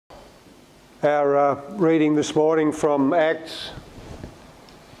Our reading this morning from Acts,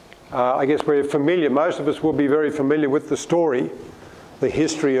 I guess we're familiar, most of us will be very familiar with the story, the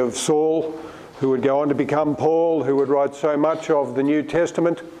history of Saul, who would go on to become Paul, who would write so much of the New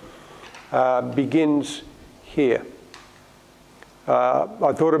Testament, begins here.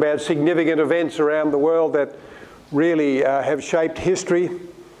 I thought about significant events around the world that really have shaped history.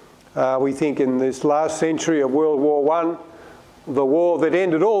 We think in this last century of World War I, the war that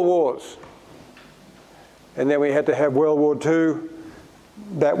ended all wars. And then we had to have World War II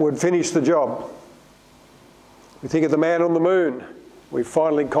that would finish the job. We think of the man on the moon. We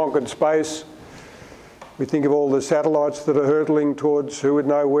finally conquered space. We think of all the satellites that are hurtling towards who would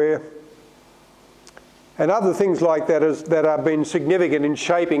know where. And other things like that that have been significant in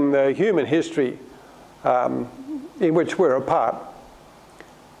shaping the human history in which we're a part.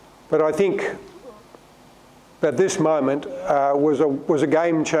 But I think that this moment was a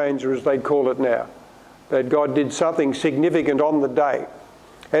game changer, as they call it now. That God did something significant on the day.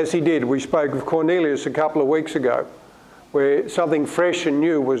 As he did, we spoke of Cornelius a couple of weeks ago, where something fresh and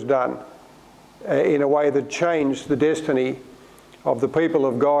new was done in a way that changed the destiny of the people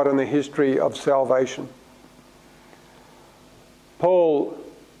of God and the history of salvation. Paul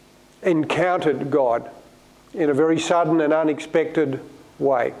encountered God in a very sudden and unexpected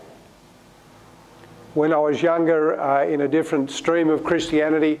way. When I was younger, in a different stream of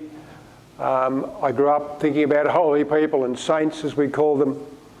Christianity, I grew up thinking about holy people and saints, as we call them.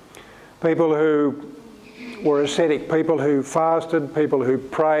 People who were ascetic, people who fasted, people who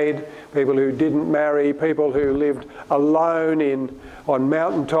prayed, people who didn't marry, people who lived alone on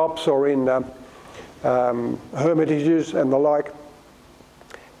mountaintops or in hermitages and the like.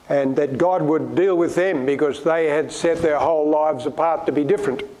 And that God would deal with them because they had set their whole lives apart to be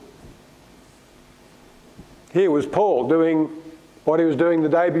different. Here was Paul doing what he was doing the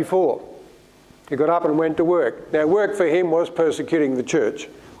day before. He got up and went to work. Now, work for him was persecuting the church.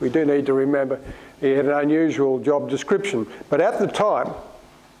 We do need to remember he had an unusual job description. But at the time,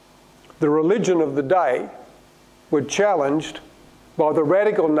 the religion of the day were challenged by the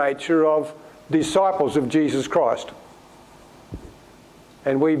radical nature of disciples of Jesus Christ.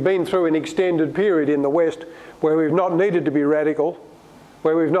 And we've been through an extended period in the West where we've not needed to be radical,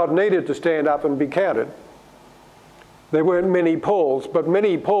 where we've not needed to stand up and be counted. There weren't many Pauls, but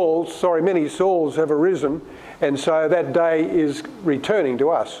many Sauls have arisen, and so that day is returning to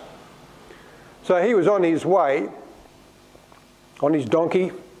us. So he was on his way, on his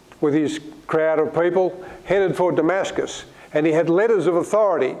donkey, with his crowd of people, headed for Damascus. And he had letters of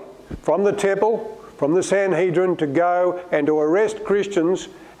authority from the temple, from the Sanhedrin, to go and to arrest Christians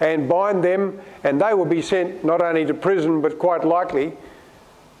and bind them, and they would be sent not only to prison, but quite likely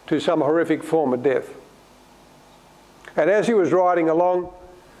to some horrific form of death. And as he was riding along,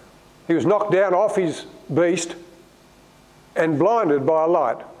 he was knocked down off his beast and blinded by a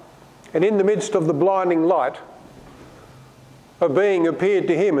light. And in the midst of the blinding light, a being appeared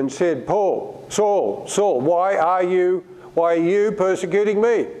to him and said, "Paul, Saul, Saul, why are you persecuting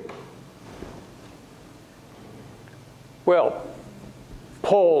me?" Well,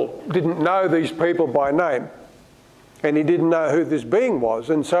 Paul didn't know these people by name, and he didn't know who this being was,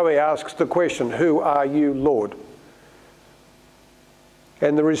 and so he asks the question, "Who are you, Lord?"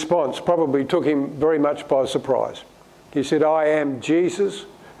 And the response probably took him very much by surprise. He said, "I am Jesus,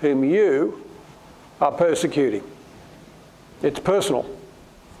 whom you are persecuting." It's personal.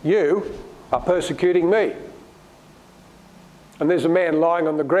 You are persecuting me. And there's a man lying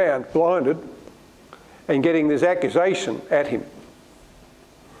on the ground, blinded, and getting this accusation at him.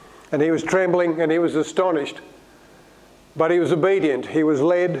 And he was trembling and he was astonished. But he was obedient. He was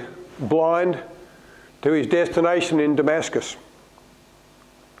led, blind, to his destination in Damascus.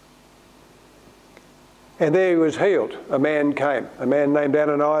 And there he was healed. A man came. A man named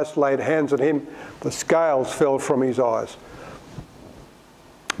Ananias laid hands on him. The scales fell from his eyes.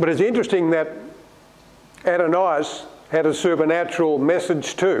 But it's interesting that Ananias had a supernatural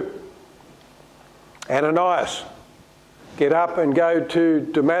message too. Ananias, get up and go to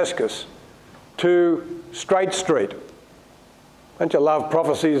Damascus, to Straight Street. Don't you love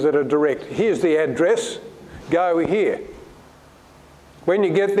prophecies that are direct? Here's the address. Go here. When you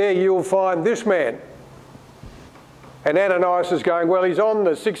get there, you'll find this man. And Ananias is going, well, he's on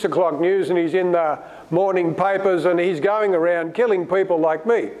the 6 o'clock news and he's in the morning papers and he's going around killing people like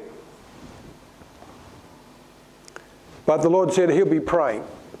me. But the Lord said he'll be praying.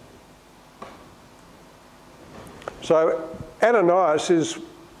 So Ananias is,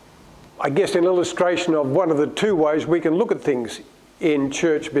 I guess, an illustration of one of the two ways we can look at things in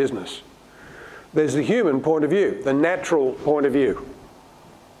church business. There's the human point of view, the natural point of view.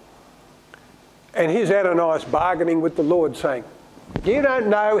 And here's Ananias bargaining with the Lord saying, you don't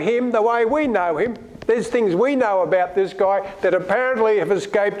know him the way we know him. There's things we know about this guy that apparently have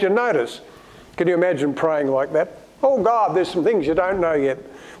escaped your notice. Can you imagine praying like that? Oh God, there's some things you don't know yet,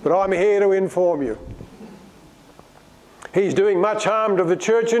 but I'm here to inform you. He's doing much harm to the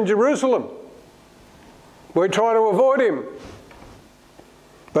church in Jerusalem. We're trying to avoid him.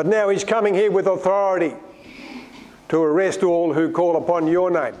 But now he's coming here with authority to arrest all who call upon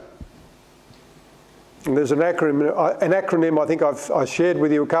your name. And there's an acronym I think I shared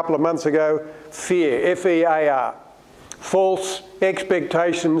with you a couple of months ago, FEAR, F-E-A-R. False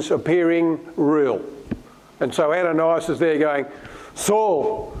expectations appearing real. And so Ananias is there going,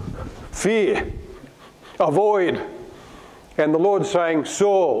 Saul, fear, avoid. And the Lord's saying,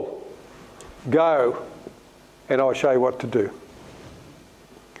 Saul, go, and I'll show you what to do.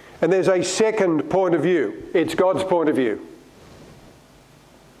 And there's a second point of view. It's God's point of view.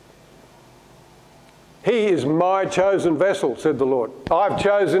 He is my chosen vessel, said the Lord. I've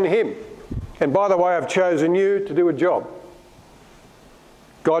chosen him. And by the way, I've chosen you to do a job.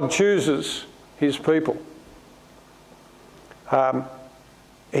 God chooses his people.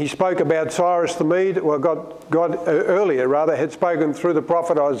 He spoke about Cyrus the Mede. Well, God earlier had spoken through the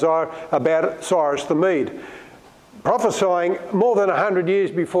prophet Isaiah about Cyrus the Mede, prophesying more than 100 years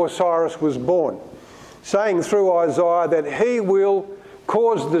before Cyrus was born, saying through Isaiah that he will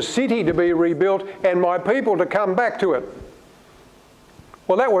cause the city to be rebuilt and my people to come back to it.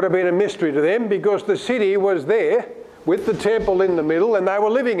 Well, that would have been a mystery to them because the city was there with the temple in the middle and they were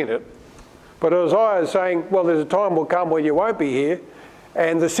living in it. But Isaiah is saying, well, there's a time will come where you won't be here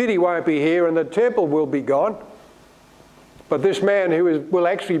and the city won't be here and the temple will be gone. But this man who will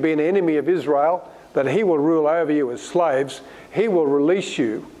actually be an enemy of Israel, that he will rule over you as slaves, he will release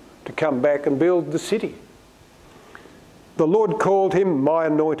you to come back and build the city. The Lord called him my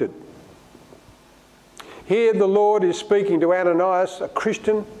anointed. Here the Lord is speaking to Ananias, a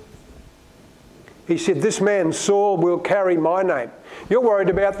Christian. He said, this man Saul will carry my name. You're worried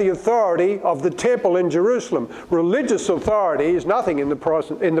about the authority of the temple in Jerusalem. Religious authority is nothing in the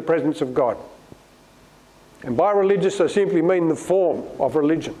presence of God. And by religious I simply mean the form of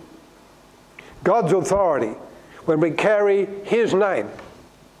religion. God's authority, when we carry his name.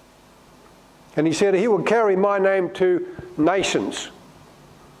 And he said he will carry my name to nations.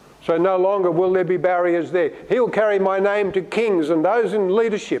 So no longer will there be barriers there. He'll carry my name to kings and those in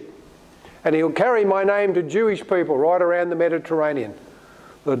leadership. And he'll carry my name to Jewish people right around the Mediterranean,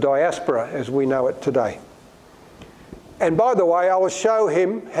 the diaspora as we know it today. And by the way, I will show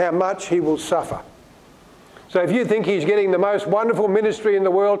him how much he will suffer. So if you think he's getting the most wonderful ministry in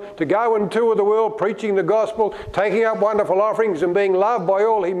the world, to go and tour the world preaching the gospel, taking up wonderful offerings and being loved by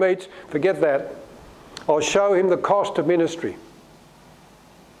all he meets, forget that. I'll show him the cost of ministry.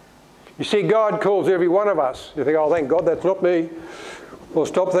 You see, God calls every one of us. You think, oh, thank God that's not me. Well,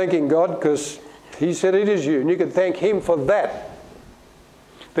 stop thanking God because he said it is you. And you can thank him for that.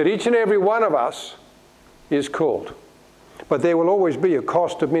 That each and every one of us is called. But there will always be a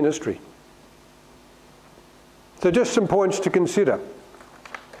cost of ministry. So just some points to consider.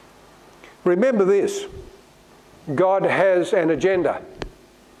 Remember this, God has an agenda.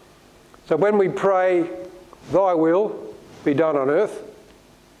 So when we pray, thy will be done on earth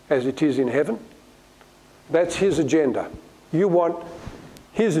as it is in heaven, that's his agenda. You want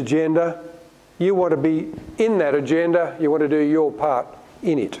his agenda, you want to be in that agenda, you want to do your part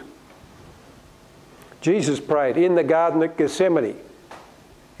in it. Jesus prayed in the Garden at Gethsemane,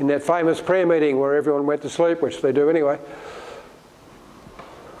 in that famous prayer meeting where everyone went to sleep, which they do anyway.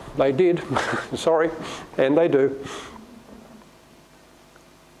 They did, sorry, and they do.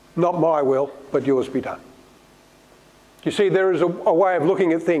 Not my will, but yours be done. You see, there is a way of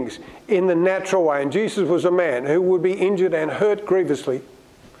looking at things in the natural way, and Jesus was a man who would be injured and hurt grievously.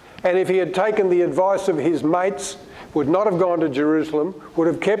 And if he had taken the advice of his mates, would not have gone to Jerusalem, would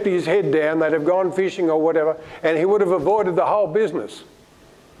have kept his head down, they'd have gone fishing or whatever, and he would have avoided the whole business.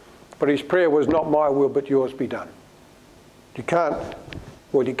 But his prayer was, not my will, but yours be done. You can't,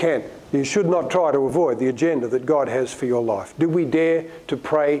 well, you can. You should not try to avoid the agenda that God has for your life. Do we dare to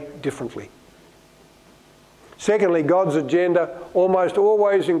pray differently? Secondly, God's agenda almost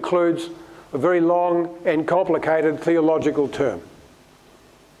always includes a very long and complicated theological term.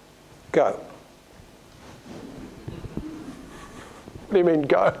 Go. What do you mean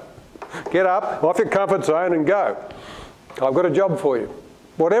go? Get up, off your comfort zone and go. I've got a job for you.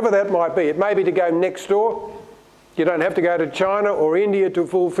 Whatever that might be. It may be to go next door. You don't have to go to China or India to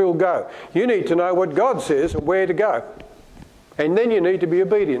fulfill go. You need to know what God says and where to go. And then you need to be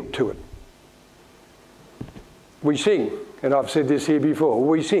obedient to it. We sing, And I've said this here before.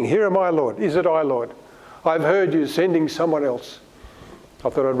 We sing, "Here am I, Lord. Is it I, Lord? I've heard you sending someone else." I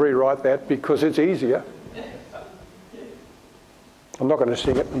thought I'd rewrite that because it's easier. I'm not going to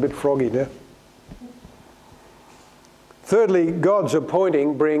sing it. I'm a bit froggy now. Thirdly, God's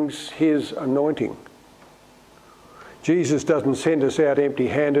appointing brings his anointing. Jesus doesn't send us out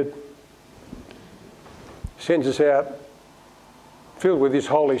empty-handed. He sends us out filled with his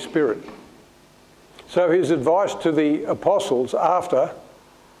Holy Spirit. So his advice to the apostles after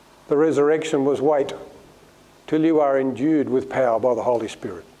the resurrection was, wait till you are endued with power by the Holy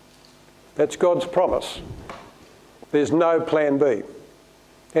Spirit. That's God's promise. There's no plan B.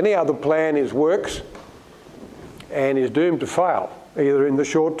 Any other plan is works and is doomed to fail, either in the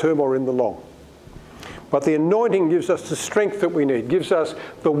short term or in the long. But the anointing gives us the strength that we need, gives us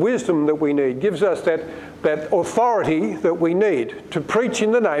the wisdom that we need, gives us that authority that we need to preach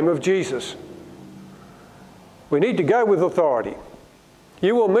in the name of Jesus. We need to go with authority.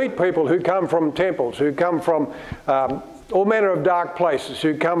 You will meet people who come from temples, who come from all manner of dark places,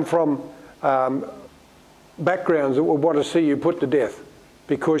 who come from backgrounds that will want to see you put to death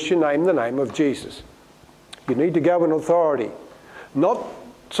because you name the name of Jesus. You need to go in authority. Not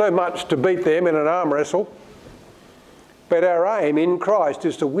so much to beat them in an arm wrestle, but our aim in Christ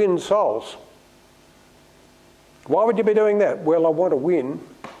is to win souls. Why would you be doing that? Well, I want to win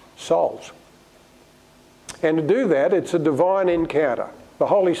souls. And to do that, it's a divine encounter. The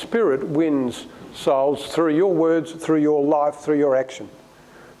Holy Spirit wins souls through your words, through your life, through your action,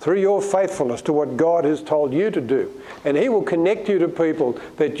 through your faithfulness to what God has told you to do. And he will connect you to people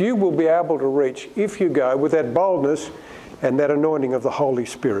that you will be able to reach if you go with that boldness and that anointing of the Holy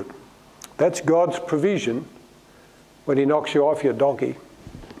Spirit. That's God's provision when he knocks you off your donkey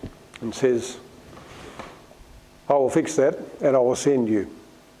and says, I will fix that and I will send you.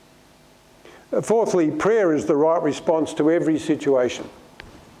 Fourthly, prayer is the right response to every situation.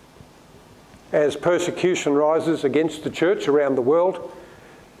 As persecution rises against the church around the world,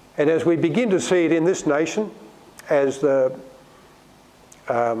 and as we begin to see it in this nation, as the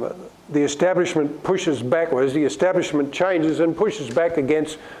establishment pushes back, or as the establishment changes and pushes back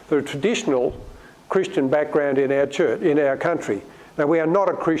against the traditional Christian background in our church, in our country. Now, we are not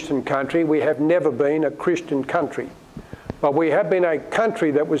a Christian country. We have never been a Christian country. But we have been a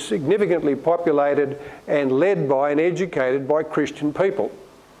country that was significantly populated and led by and educated by Christian people.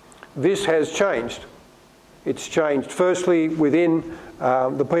 This has changed. It's changed firstly within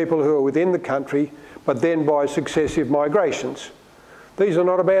the people who are within the country, but then by successive migrations. These are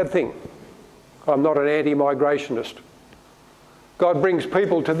not a bad thing. I'm not an anti-migrationist. God brings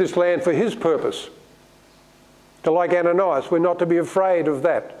people to this land for his purpose. Like Ananias, we're not to be afraid of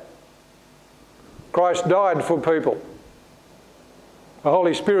that. Christ died for people. The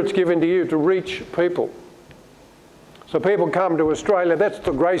Holy Spirit's given to you to reach people. So people come to Australia, that's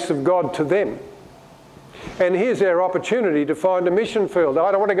the grace of God to them. And here's our opportunity to find a mission field.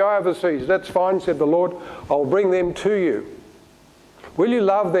 I don't want to go overseas. That's fine, said the Lord. I'll bring them to you. Will you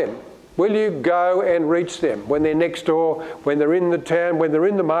love them? Will you go and reach them when they're next door, when they're in the town, when they're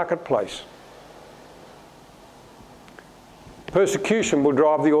in the marketplace? Persecution will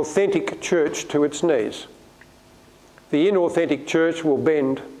drive the authentic church to its knees. The inauthentic church will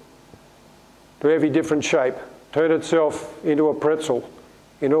bend to every different shape, turn itself into a pretzel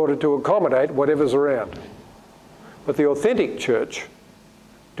in order to accommodate whatever's around. But the authentic church,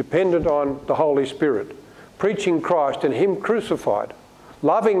 dependent on the Holy Spirit, preaching Christ and him crucified,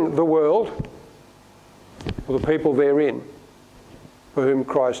 loving the world for the people therein for whom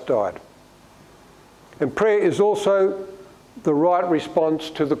Christ died. And prayer is also the right response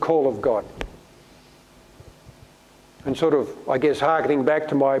to the call of God. And sort of, I guess, hearkening back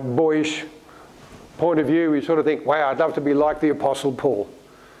to my boyish point of view, you sort of think, wow, I'd love to be like the Apostle Paul.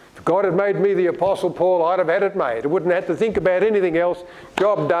 If God had made me the Apostle Paul, I'd have had it made. I wouldn't have to think about anything else.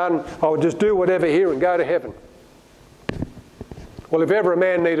 Job done. I would just do whatever here and go to heaven. Well, if ever a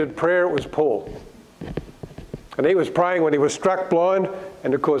man needed prayer, it was Paul. And he was praying when he was struck blind.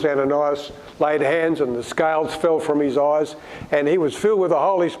 And of course, Ananias laid hands and the scales fell from his eyes. And he was filled with the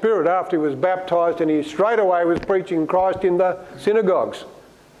Holy Spirit after he was baptised, and he straight away was preaching Christ in the synagogues.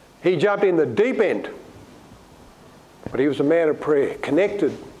 He jumped in the deep end. But he was a man of prayer,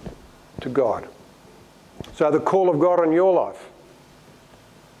 connected to God. So the call of God on your life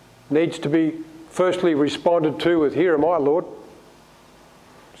needs to be firstly responded to with, here am I, Lord.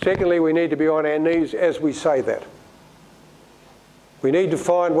 Secondly, we need to be on our knees as we say that. We need to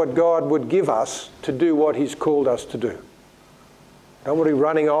find what God would give us to do what he's called us to do. Don't want to be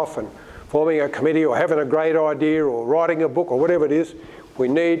running off and forming a committee or having a great idea or writing a book or whatever it is. We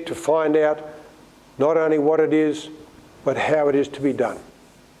need to find out not only what it is, but how it is to be done.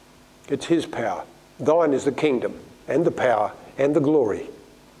 It's his power. Thine is the kingdom and the power and the glory.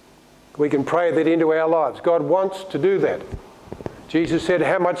 We can pray that into our lives. God wants to do that. Jesus said,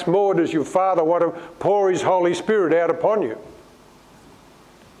 how much more does your Father want to pour his Holy Spirit out upon you?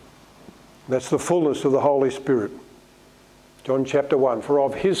 That's the fullness of the Holy Spirit. John chapter 1, for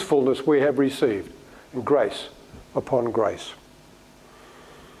of his fullness we have received, and grace upon grace.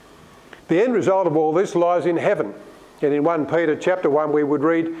 The end result of all this lies in heaven. And in 1 Peter chapter 1 we would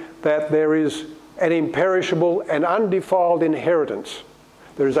read that there is an imperishable and undefiled inheritance.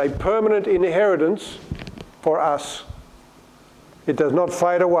 There is a permanent inheritance for us. It does not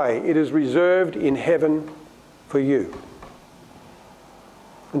fade away. It is reserved in heaven for you.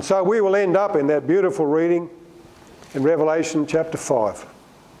 And so we will end up in that beautiful reading in Revelation chapter 5.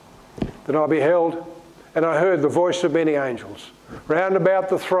 Then I beheld, and I heard the voice of many angels round about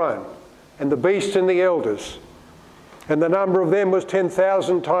the throne, and the beast and the elders. And the number of them was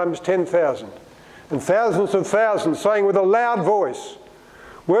 10,000 times 10,000, and thousands of thousands, saying with a loud voice,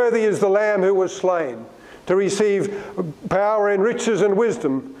 worthy is the Lamb who was slain, to receive power and riches and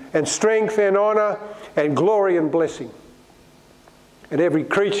wisdom and strength and honour and glory and blessing. And every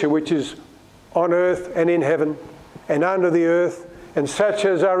creature which is on earth and in heaven and under the earth, and such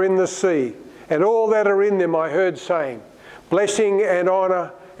as are in the sea, and all that are in them, I heard saying, blessing and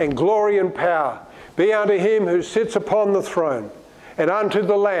honour and glory and power be unto him who sits upon the throne, and unto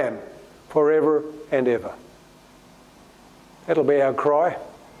the Lamb forever and ever. That'll be our cry.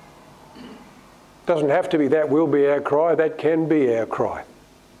 Doesn't have to be that will be our cry, that can be our cry.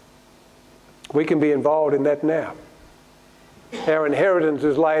 We can be involved in that now. Our inheritance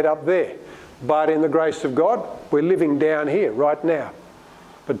is laid up there, but in the grace of God, we're living down here right now.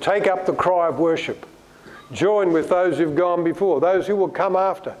 But take up the cry of worship. Join with those who've gone before, those who will come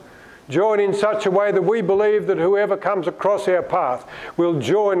after. Join in such a way that we believe that whoever comes across our path will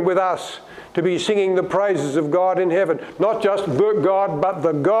join with us to be singing the praises of God in heaven. Not just the God, but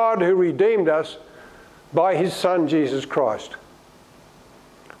the God who redeemed us by his Son, Jesus Christ.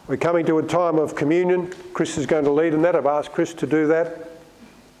 We're coming to a time of communion. Chris is going to lead in that. I've asked Chris to do that.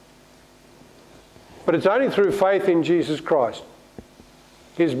 But it's only through faith in Jesus Christ,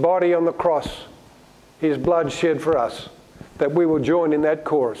 his body on the cross, his blood shed for us, that we will join in that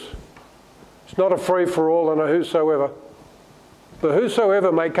chorus. It's not a free-for-all and a whosoever. The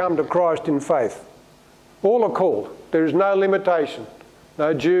whosoever may come to Christ in faith. All are called. There is no limitation.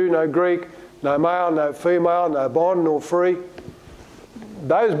 No Jew, no Greek, no male, no female, no bond nor free.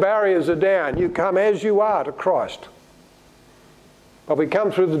 Those barriers are down. You come as you are to Christ. But we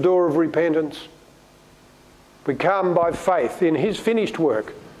come through the door of repentance. We come by faith in his finished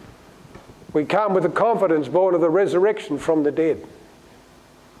work. We come with the confidence born of the resurrection from the dead.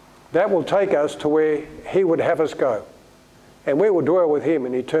 That will take us to where he would have us go. And we will dwell with him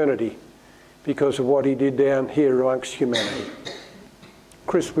in eternity because of what he did down here amongst humanity.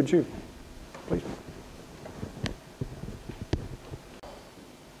 Chris, would you please?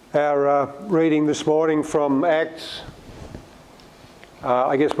 Our reading this morning from Acts,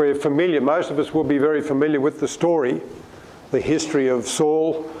 I guess we're familiar, most of us will be very familiar with the story, the history of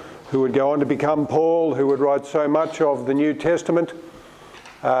Saul, who would go on to become Paul, who would write so much of the New Testament,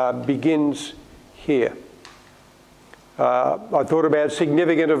 begins here. I thought about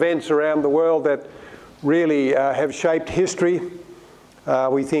significant events around the world that really have shaped history.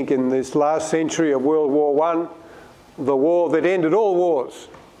 We think in this last century of World War I, the war that ended all wars.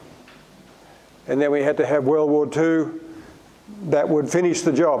 And then we had to have World War II that would finish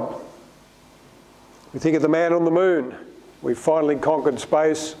the job. We think of the man on the moon. We finally conquered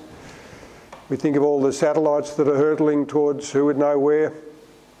space. We think of all the satellites that are hurtling towards who would know where.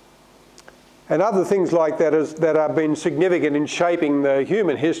 And other things like that that have been significant in shaping the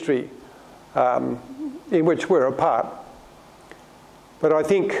human history in which we're a part. But I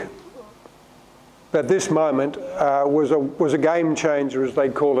think that this moment was a game changer, as they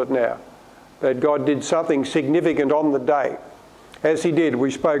call it now. That God did something significant on the day. As he did, we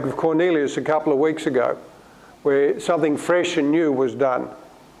spoke of Cornelius a couple of weeks ago, where something fresh and new was done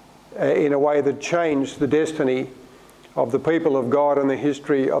in a way that changed the destiny of the people of God and the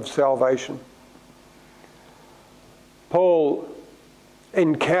history of salvation. Paul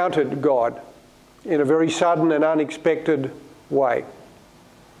encountered God in a very sudden and unexpected way.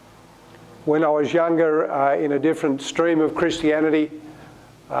 When I was younger, in a different stream of Christianity,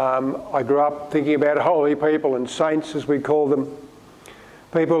 I grew up thinking about holy people and saints, as we call them.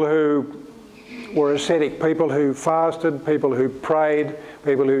 People who were ascetic, people who fasted, people who prayed,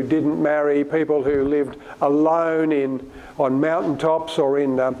 people who didn't marry, people who lived alone on mountaintops or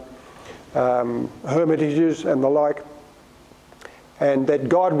in hermitages and the like. and that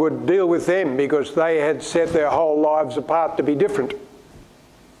God would deal with them because they had set their whole lives apart to be different.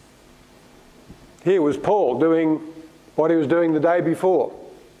 Here was Paul doing what he was doing the day before.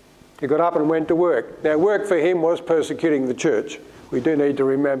 He got up and went to work. Now, work for him was persecuting the church. We do need to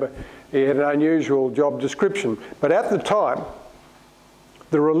remember he had an unusual job description. But at the time,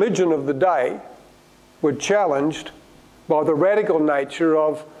 the religion of the day were challenged by the radical nature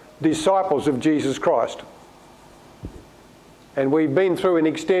of disciples of Jesus Christ. And we've been through an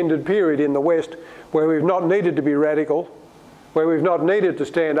extended period in the West where we've not needed to be radical, where we've not needed to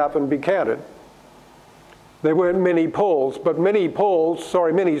stand up and be counted. There weren't many Pauls, but many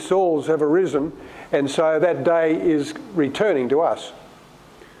Sauls have arisen, and so that day is returning to us.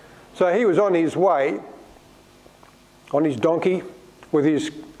 So he was on his way, on his donkey, with his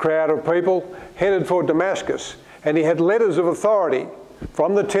crowd of people, headed for Damascus. And he had letters of authority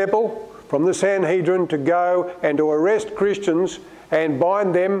from the temple, from the Sanhedrin, to go and to arrest Christians and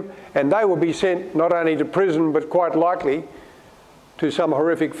bind them, and they would be sent not only to prison, but quite likely to some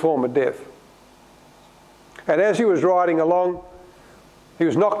horrific form of death. And as he was riding along, he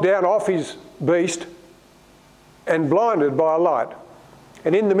was knocked down off his beast and blinded by a light.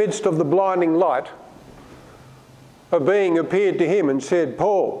 And in the midst of the blinding light, a being appeared to him and said,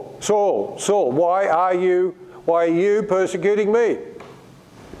 "Paul, Saul, Saul, why are you persecuting me?"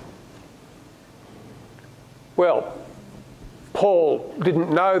 Well, Paul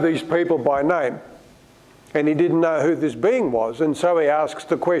didn't know these people by name, and he didn't know who this being was, and so he asks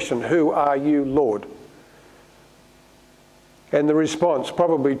the question, "Who are you, Lord?" And the response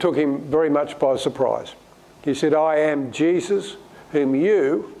probably took him very much by surprise. He said, "I am Jesus, whom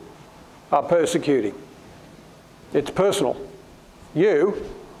you are persecuting." It's personal. You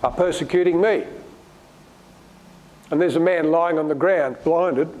are persecuting me. And there's a man lying on the ground,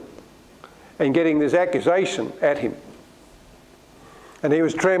 blinded, and getting this accusation at him. And he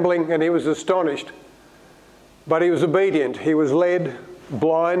was trembling and he was astonished, but he was obedient. He was led,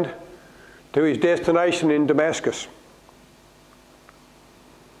 blind, to his destination in Damascus.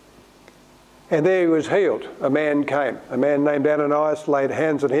 And there he was healed. A man came. A man named Ananias laid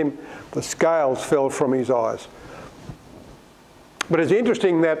hands on him. The scales fell from his eyes. But it's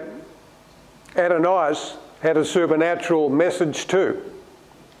interesting that Ananias had a supernatural message too.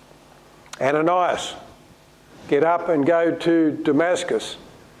 Ananias, get up and go to Damascus,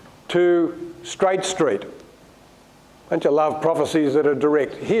 to Straight Street. Don't you love prophecies that are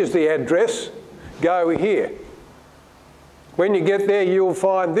direct? Here's the address. Go here. When you get there, you'll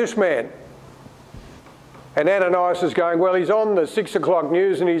find this man. And Ananias is going, well, he's on the 6 o'clock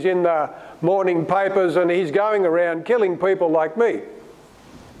news and he's in the morning papers and he's going around killing people like me.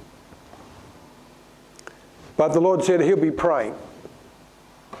 But the Lord said he'll be praying.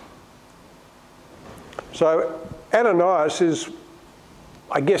 So Ananias is,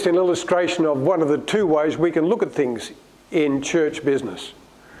 I guess, an illustration of one of the two ways we can look at things in church business.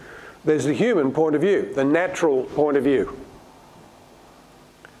 There's the human point of view, the natural point of view.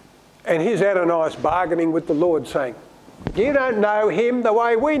 And here's Ananias bargaining with the Lord saying, you don't know him the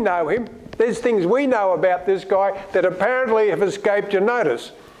way we know him. There's things we know about this guy that apparently have escaped your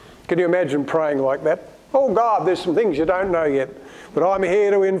notice. Can you imagine praying like that? Oh God, there's some things you don't know yet, but I'm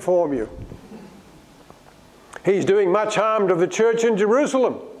here to inform you. He's doing much harm to the church in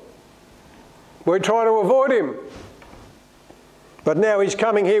Jerusalem. We're trying to avoid him. But now he's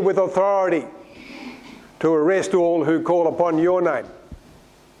coming here with authority to arrest all who call upon your name.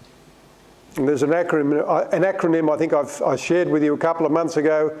 And there's an acronym I think I shared with you a couple of months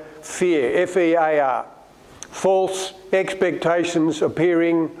ago, FEAR, F-E-A-R. False expectations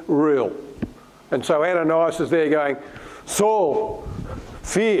appearing real. And so Ananias is there going, Saul,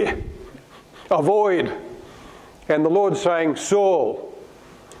 fear, avoid. And the Lord's saying, Saul,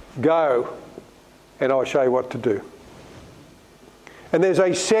 go, and I'll show you what to do. And there's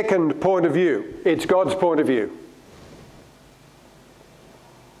a second point of view. It's God's point of view.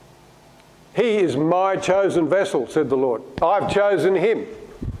 He is my chosen vessel, said the Lord. I've chosen him.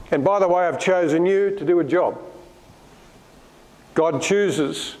 And by the way, I've chosen you to do a job. God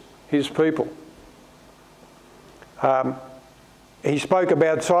chooses his people. He spoke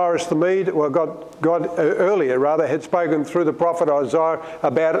about Cyrus the Mede. Well, God earlier had spoken through the prophet Isaiah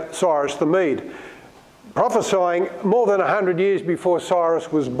about Cyrus the Mede, prophesying more than 100 years before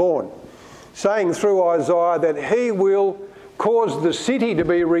Cyrus was born, saying through Isaiah that he will cause the city to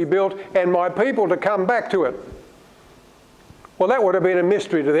be rebuilt and my people to come back to it. Well, that would have been a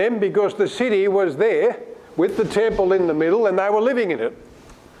mystery to them because the city was there with the temple in the middle and they were living in it.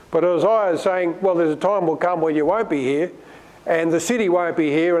 But Isaiah is saying, well, there's a time will come where you won't be here and the city won't be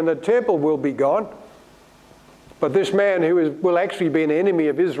here and the temple will be gone. But this man who will actually be an enemy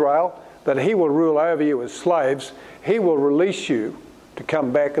of Israel, that he will rule over you as slaves, he will release you to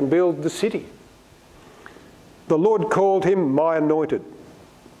come back and build the city. The Lord called him my anointed.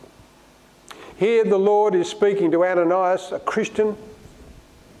 Here the Lord is speaking to Ananias, a Christian.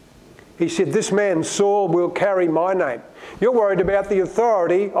 He said, this man Saul will carry my name. You're worried about the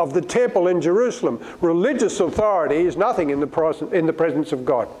authority of the temple in Jerusalem. Religious authority is nothing in the presence of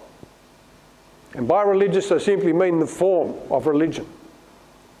God. And by religious I simply mean the form of religion.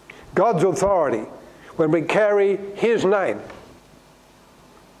 God's authority, when we carry his name.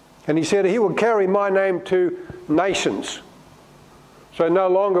 And he said he will carry my name to nations. So no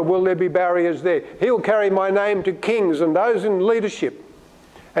longer will there be barriers there. He'll carry my name to kings and those in leadership.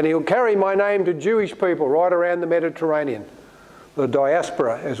 And he'll carry my name to Jewish people right around the Mediterranean, the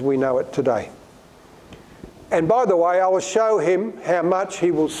diaspora as we know it today. And by the way, I will show him how much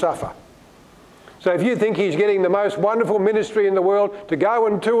he will suffer. So if you think he's getting the most wonderful ministry in the world, to go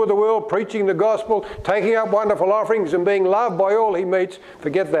and tour the world preaching the gospel, taking up wonderful offerings and being loved by all he meets,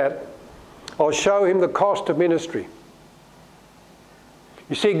 forget that. I'll show him the cost of ministry.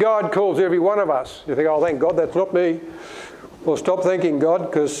 You see, God calls every one of us. You think, oh, thank God that's not me. Well, stop thanking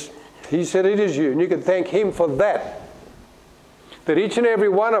God, because he said it is you. And you can thank him for that. That each and every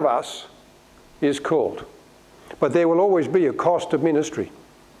one of us is called. But there will always be a cost of ministry.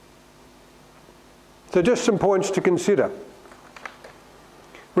 So just some points to consider.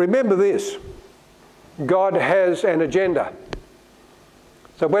 Remember this. God has an agenda.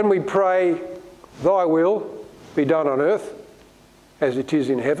 So when we pray, thy will be done on earth as it is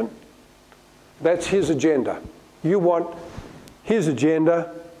in heaven, that's his agenda. You want his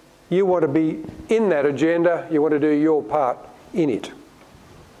agenda, you want to be in that agenda, you want to do your part in it.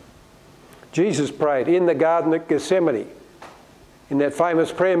 Jesus prayed in the Garden at Gethsemane, in that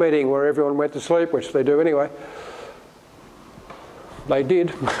famous prayer meeting where everyone went to sleep, which they do anyway. They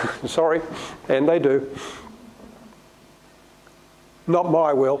did, sorry, and they do. Not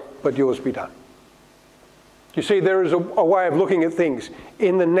my will, but yours be done. You see, there is a way of looking at things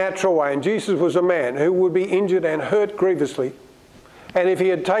in the natural way, and Jesus was a man who would be injured and hurt grievously. And if he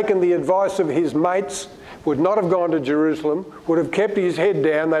had taken the advice of his mates, would not have gone to Jerusalem, would have kept his head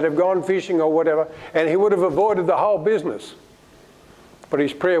down, they'd have gone fishing or whatever, and he would have avoided the whole business. But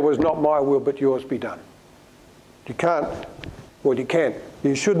his prayer was, not my will, but yours be done. You can't, well, you can.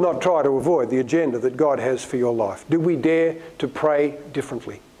 You should not try to avoid the agenda that God has for your life. Do we dare to pray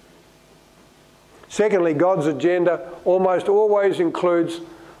differently? Secondly, God's agenda almost always includes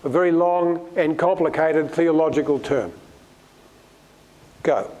a very long and complicated theological term.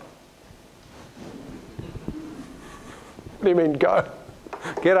 Go. What do you mean go?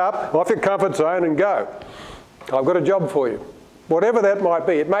 Get up, off your comfort zone and go. I've got a job for you. Whatever that might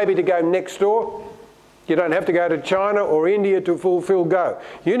be. It may be to go next door. You don't have to go to China or India to fulfill go.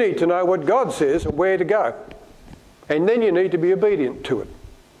 You need to know what God says and where to go. And then you need to be obedient to it.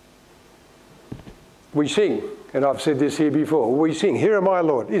 We sing, and I've said this here before, we sing, here am I,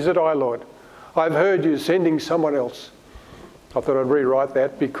 Lord, is it I, Lord? I've heard you sending someone else. I thought I'd rewrite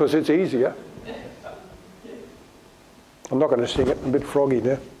that because it's easier. I'm not going to sing it, I'm a bit froggy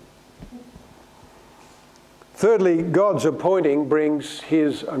now. Thirdly, God's appointing brings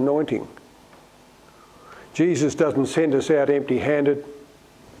his anointing. Jesus doesn't send us out empty-handed.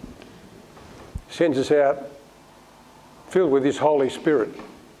 He sends us out filled with his Holy Spirit.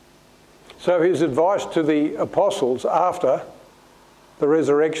 So his advice to the apostles after the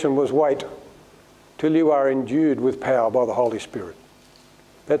resurrection was, wait till you are endued with power by the Holy Spirit.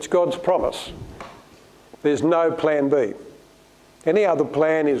 That's God's promise. There's no plan B. Any other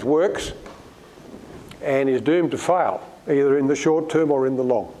plan is works and is doomed to fail, either in the short term or in the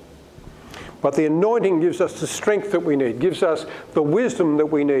long. But the anointing gives us the strength that we need, gives us the wisdom that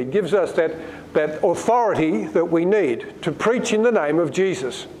we need, gives us that authority that we need to preach in the name of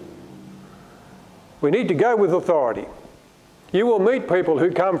Jesus. We need to go with authority. You will meet people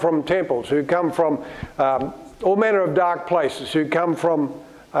who come from temples, who come from all manner of dark places, who come from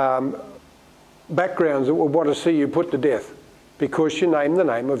backgrounds that will want to see you put to death because you name the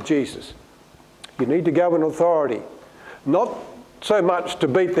name of Jesus. You need to go in authority. Not so much to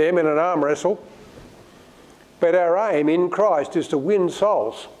beat them in an arm wrestle, but our aim in Christ is to win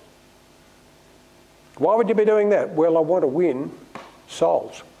souls. Why would you be doing that? Well, I want to win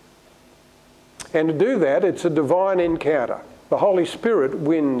souls. And to do that, it's a divine encounter. The Holy Spirit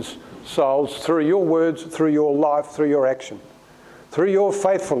wins souls through your words, through your life, through your action, through your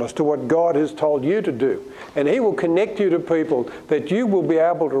faithfulness to what God has told you to do. And he will connect you to people that you will be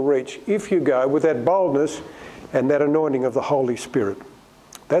able to reach if you go with that boldness and that anointing of the Holy Spirit.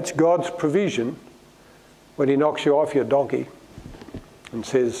 That's God's provision when he knocks you off your donkey and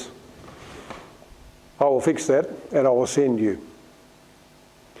says, I will fix that and I will send you.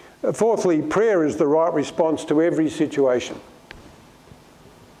 Fourthly, prayer is the right response to every situation.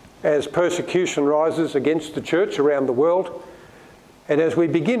 As persecution rises against the church around the world, and as we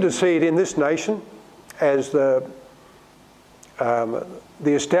begin to see it in this nation, as the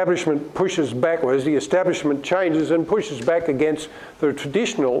establishment pushes back, or as the establishment changes and pushes back against the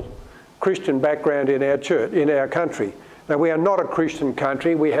traditional Christian background in our church, in our country. Now, we are not a Christian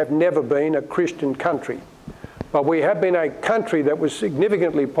country. We have never been a Christian country. But we have been a country that was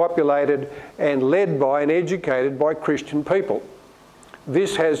significantly populated and led by and educated by Christian people.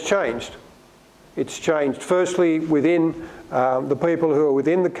 This has changed. It's changed firstly within the people who are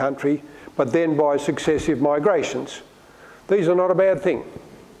within the country, but then by successive migrations. These are not a bad thing.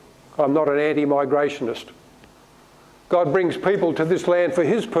 I'm not an anti-migrationist. God brings people to this land for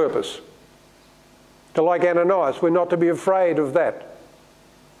his purpose. Like Ananias, we're not to be afraid of that.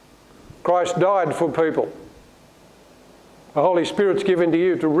 Christ died for people. The Holy Spirit's given to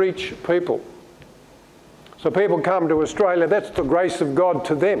you to reach people. So people come to Australia, that's the grace of God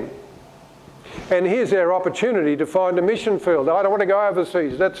to them. And here's our opportunity to find a mission field. I don't want to go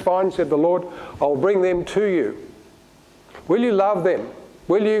overseas. That's fine, said the Lord. I'll bring them to you. Will you love them?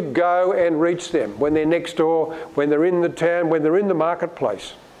 Will you go and reach them when they're next door, when they're in the town, when they're in the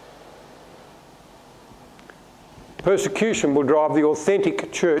marketplace? Persecution will drive the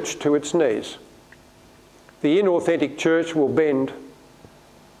authentic church to its knees. The inauthentic church will bend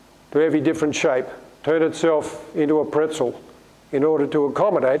to every different shape, turn itself into a pretzel in order to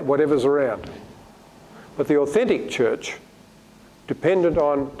accommodate whatever's around. But the authentic church, dependent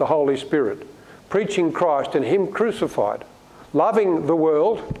on the Holy Spirit, preaching Christ and him crucified, loving the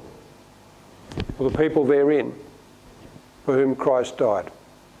world for the people therein for whom Christ died.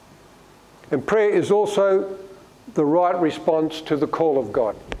 And prayer is also the right response to the call of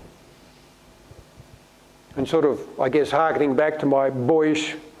God. And sort of, I guess, hearkening back to my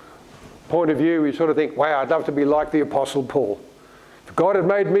boyish point of view, you sort of think, wow, I'd love to be like the Apostle Paul. If God had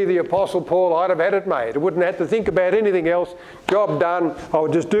made me the Apostle Paul, I'd have had it made. I wouldn't have to think about anything else. Job done. I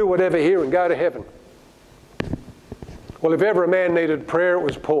would just do whatever here and go to heaven. Well, if ever a man needed prayer, it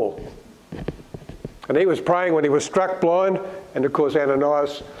was Paul. And he was praying when he was struck blind. And of course,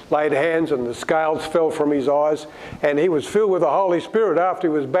 Ananias laid hands and the scales fell from his eyes. And he was filled with the Holy Spirit after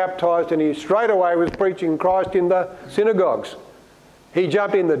he was baptised, and he straight away was preaching Christ in the synagogues. He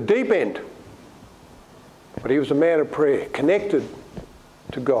jumped in the deep end. But he was a man of prayer, connected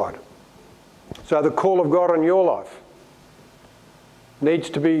to God. So the call of God on your life needs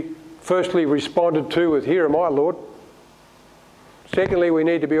to be firstly responded to with, "Here am I, Lord." Secondly, we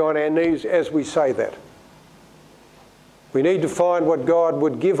need to be on our knees as we say that. We need to find what God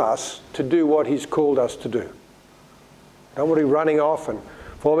would give us to do what he's called us to do. Don't want to be running off and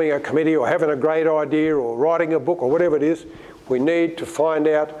forming a committee or having a great idea or writing a book or whatever it is. We need to find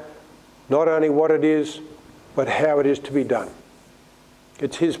out not only what it is, but how it is to be done.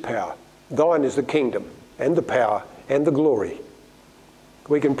 It's his power. Thine is the kingdom and the power and the glory.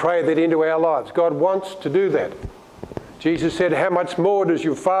 We can pray that into our lives. God wants to do that. Jesus said, how much more does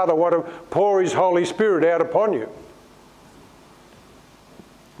your Father want to pour his Holy Spirit out upon you?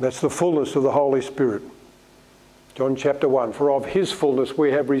 That's the fullness of the Holy Spirit. John chapter 1, for of his fullness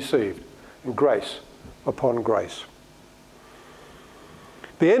we have received, and grace upon grace.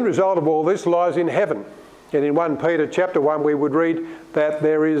 The end result of all this lies in heaven. And in 1 Peter chapter 1 we would read that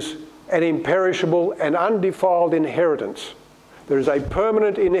there is an imperishable and undefiled inheritance. There is a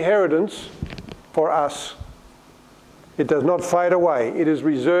permanent inheritance for us. It does not fade away. It is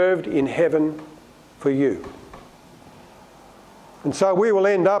reserved in heaven for you. And so we will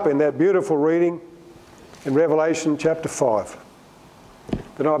end up in that beautiful reading in Revelation chapter 5.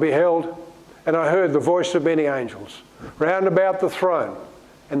 Then I beheld and I heard the voice of many angels round about the throne,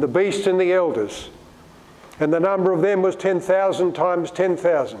 and the beast and the elders. And the number of them was 10,000 times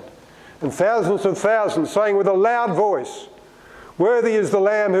 10,000. And thousands of thousands saying with a loud voice, worthy is the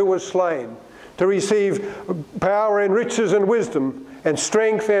Lamb who was slain, to receive power and riches and wisdom and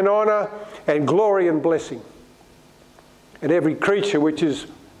strength and honour and glory and blessing. And every creature which is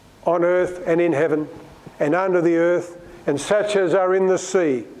on earth and in heaven and under the earth, and such as are in the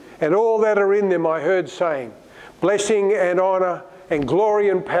sea, and all that are in them, I heard saying, blessing and honour and glory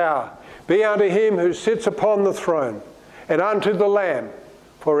and power be unto him who sits upon the throne, and unto the Lamb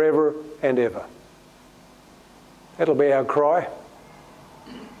forever and ever. That'll be our cry.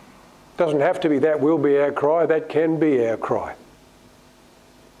 Doesn't have to be that will be our cry, that can be our cry.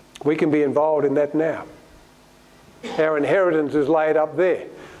 We can be involved in that now. Our inheritance is laid up there,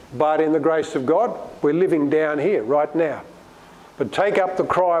 but in the grace of God, We're living down here right now. But take up the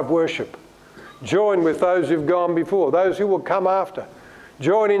cry of worship. Join with those who've gone before, those who will come after.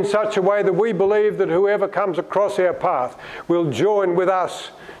 Join in such a way that we believe that whoever comes across our path will join with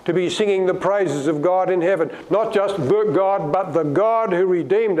us to be singing the praises of God in heaven. Not just the God, but the God who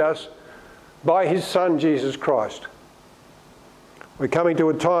redeemed us by his Son, Jesus Christ. We're coming to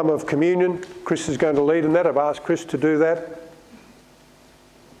a time of communion. Chris is going to lead in that. I've asked Chris to do that.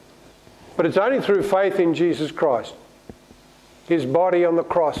 But it's only through faith in Jesus Christ, his body on the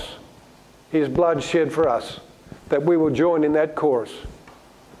cross, his blood shed for us, that we will join in that chorus.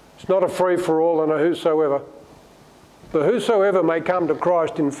 It's not a free-for-all and a whosoever. The whosoever may come to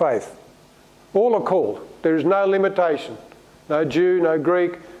Christ in faith. All are called. There is no limitation. No Jew, no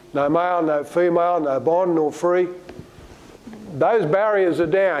Greek, no male, no female, no bond nor free. Those barriers are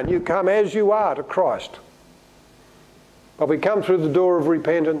down. You come as you are to Christ. But we come through the door of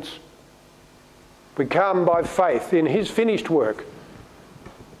repentance. We come by faith in his finished work.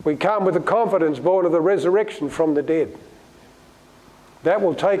 We come with the confidence born of the resurrection from the dead. That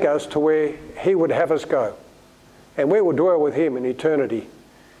will take us to where he would have us go. And we will dwell with him in eternity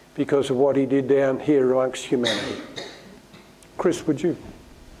because of what he did down here amongst humanity. Chris, would you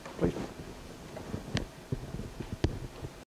please?